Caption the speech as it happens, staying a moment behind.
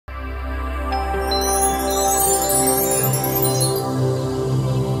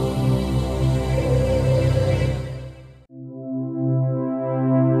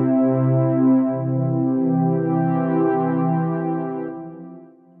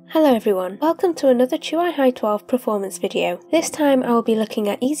Hello everyone, welcome to another Chuwi Hi12 performance video. This time I will be looking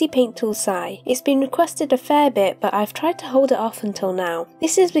at Easy Paint Tool Sai. It's been requested a fair bit, but I've tried to hold it off until now.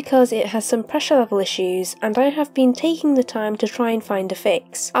 This is because it has some pressure level issues and I have been taking the time to try and find a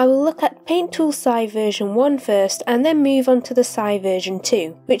fix. I will look at Paint Tool Sai version 1 first and then move on to the Sai version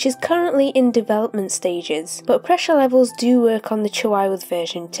 2, which is currently in development stages, but pressure levels do work on the Chuwi with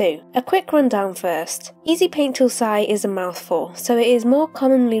version 2. A quick rundown first. Easy Paint Tool Sai is a mouthful, so it is more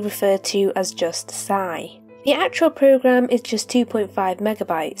commonly referred to as just Sai. The actual program is just 2.5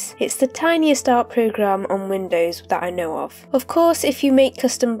 megabytes. It's the tiniest art program on Windows that I know of. Of course, if you make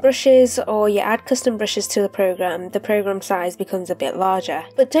custom brushes or you add custom brushes to the program size becomes a bit larger.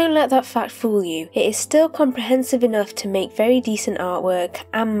 But don't let that fact fool you. It is still comprehensive enough to make very decent artwork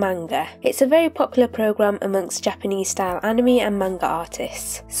and manga. It's a very popular program amongst Japanese style anime and manga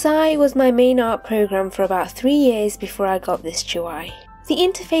artists. Sai was my main art program for about 3 years before I got this Chuwi. The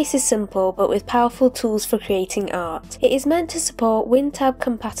interface is simple but with powerful tools for creating art. It is meant to support WinTab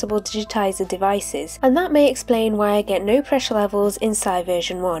compatible digitizer devices, and that may explain why I get no pressure levels in Sai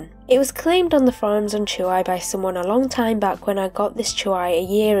version 1. It was claimed on the forums on Chuwi by someone a long time back when I got this Chuwi a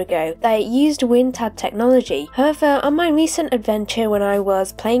year ago that it used WinTab technology. However, on my recent adventure when I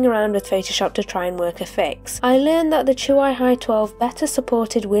was playing around with Photoshop to try and work a fix, I learned that the Chuwi Hi12 better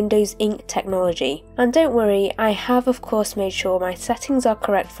supported Windows Ink technology. And don't worry, I have of course made sure my settings are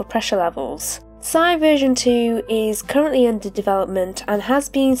correct for pressure levels. Sai version 2 is currently under development and has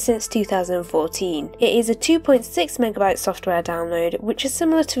been since 2014. It is a 2.6 megabyte software download, which is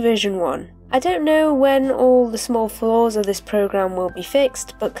similar to version 1. I don't know when all the small flaws of this program will be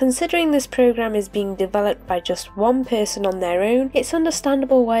fixed, but considering this program is being developed by just one person on their own, it's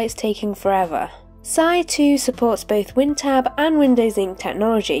understandable why it's taking forever. Sai 2 supports both WinTab and Windows Ink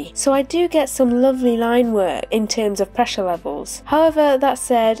technology, so I do get some lovely line work in terms of pressure levels. However, that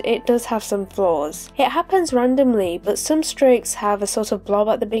said, it does have some flaws. It happens randomly, but some strokes have a sort of blob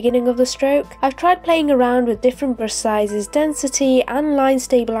at the beginning of the stroke. I've tried playing around with different brush sizes, density and line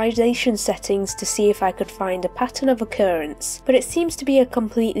stabilization settings to see if I could find a pattern of occurrence, but it seems to be a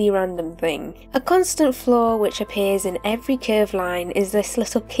completely random thing. A constant flaw which appears in every curved line is this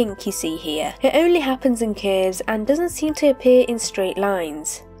little kink you see here. It only happens in curves and doesn't seem to appear in straight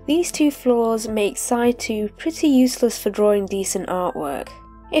lines. These two flaws make Sai 2 pretty useless for drawing decent artwork.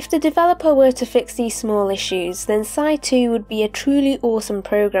 If the developer were to fix these small issues, then Sai 2 would be a truly awesome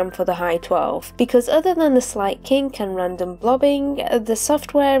program for the Hi12, because other than the slight kink and random blobbing, the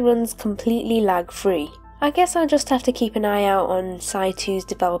software runs completely lag-free. I guess I'll just have to keep an eye out on Sai 2's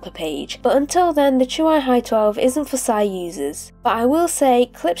developer page, but until then the Chuwi Hi12 isn't for Sai users. But I will say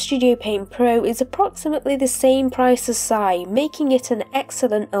Clip Studio Paint Pro is approximately the same price as Sai, making it an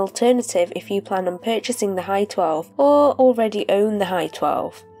excellent alternative if you plan on purchasing the Hi12 or already own the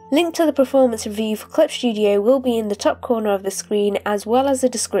Hi12. Link to the performance review for Clip Studio will be in the top corner of the screen as well as the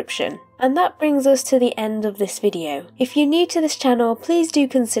description. And that brings us to the end of this video. If you're new to this channel, please do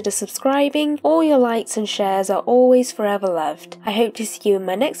consider subscribing. All your likes and shares are always forever loved. I hope to see you in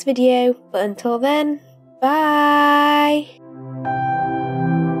my next video, but until then, bye!